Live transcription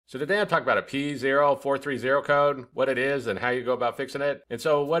So today I'm talking about a P0430 code, what it is and how you go about fixing it. And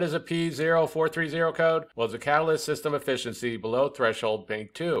so what is a P0430 code? Well, it's a catalyst system efficiency below threshold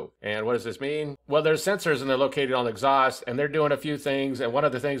bank 2. And what does this mean? Well, there's sensors and they're located on the exhaust and they're doing a few things. And one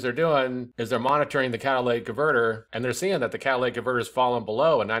of the things they're doing is they're monitoring the catalytic converter and they're seeing that the catalytic converter is falling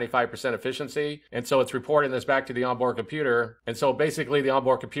below a 95% efficiency. And so it's reporting this back to the onboard computer. And so basically the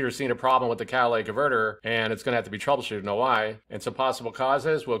onboard computer is seeing a problem with the catalytic converter and it's going to have to be troubleshooted. Know why? And some possible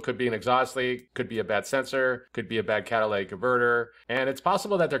causes, well, it could be an exhaust leak, could be a bad sensor, could be a bad catalytic converter, and it's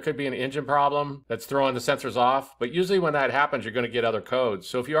possible that there could be an engine problem that's throwing the sensors off, but usually when that happens, you're going to get other codes.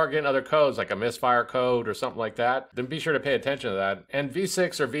 So if you are getting other codes, like a misfire code or something like that, then be sure to pay attention to that. And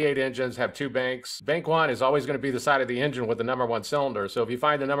V6 or V8 engines have two banks. Bank 1 is always going to be the side of the engine with the number 1 cylinder. So if you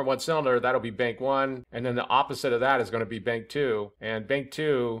find the number 1 cylinder, that'll be bank 1, and then the opposite of that is going to be bank 2, and bank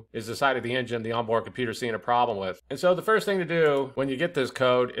 2 is the side of the engine the onboard computer is seeing a problem with. And so the first thing to do when you get this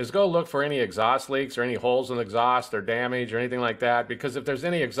code is go look for any exhaust leaks or any holes in the exhaust or damage or anything like that, because if there's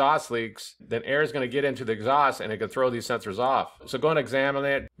any exhaust leaks, then air is going to get into the exhaust and it can throw these sensors off. So go and examine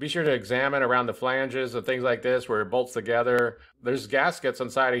it. Be sure to examine around the flanges and things like this where it bolts together. There's gaskets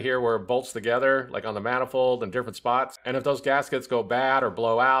inside of here where it bolts together, like on the manifold in different spots. And if those gaskets go bad or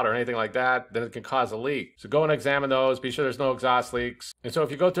blow out or anything like that, then it can cause a leak. So go and examine those. Be sure there's no exhaust leaks. And so if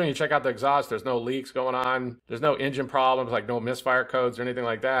you go through and you check out the exhaust, there's no leaks going on. There's no engine problems, like no misfire codes or anything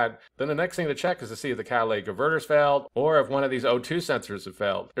like that. Then the next thing to check is to see if the catalytic converter's failed or if one of these O2 sensors have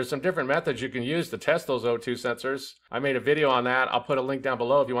failed. There's some different methods you can use to test those O2 sensors. I made a video on that. I'll put a link down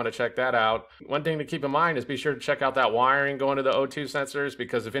below if you want to check that out. One thing to keep in mind is be sure to check out that wiring going to the O2 sensors,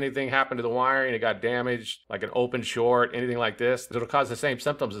 because if anything happened to the wiring, it got damaged, like an open short, anything like this, it'll cause the same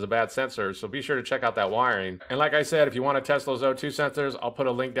symptoms as a bad sensor. So be sure to check out that wiring. And like I said, if you want to test those O2 sensors, I'll put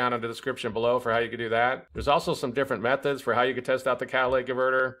a link down in the description below for how you can do that. There's also some different methods for how you can test out the catalytic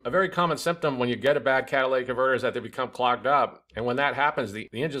converter. A very common symptom when you get a bad catalytic converter is that they become clogged up. And when that happens, the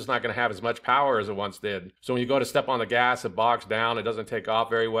engine's not going to have as much power as it once did. So when you go to step on the gas, it bogs down, it doesn't take off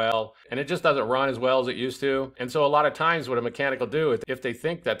very well, and it just doesn't run as well as it used to. And so a lot of times what a mechanic will do, if they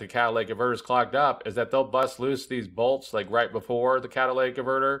think that the catalytic converter is clogged up, is that they'll bust loose these bolts like right before the catalytic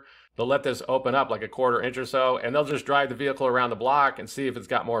converter. They'll let this open up like a 1/4 inch or so, and they'll just drive the vehicle around the block and see if it's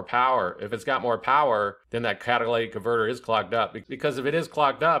got more power. If it's got more power, then that catalytic converter is clogged up. Because if it is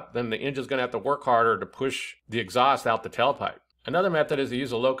clogged up, then the engine's going to have to work harder to push the exhaust out the tailpipe. Another method is to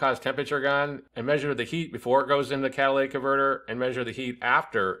use a low-cost temperature gun and measure the heat before it goes into the catalytic converter and measure the heat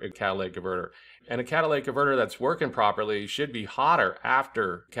after a catalytic converter. And a catalytic converter that's working properly should be hotter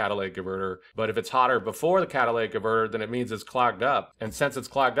after catalytic converter. But if it's hotter before the catalytic converter, then it means it's clogged up. And since it's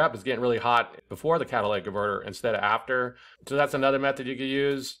clogged up, it's getting really hot before the catalytic converter instead of after. So that's another method you could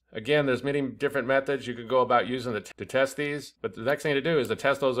use. Again, there's many different methods you could go about using to test these. But the next thing to do is to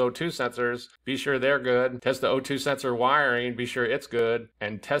test those O2 sensors. Be sure they're good. Test the O2 sensor wiring. Be sure it's good.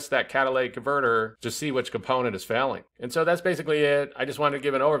 And test that catalytic converter to see which component is failing. And so that's basically it. I just wanted to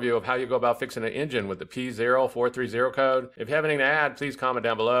give an overview of how you go about fixing an engine with the P0430 code. If you have anything to add, please comment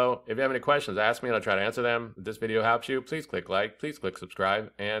down below. If you have any questions, ask me and I'll try to answer them. If this video helps you, please click like, please click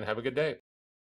subscribe, and have a good day.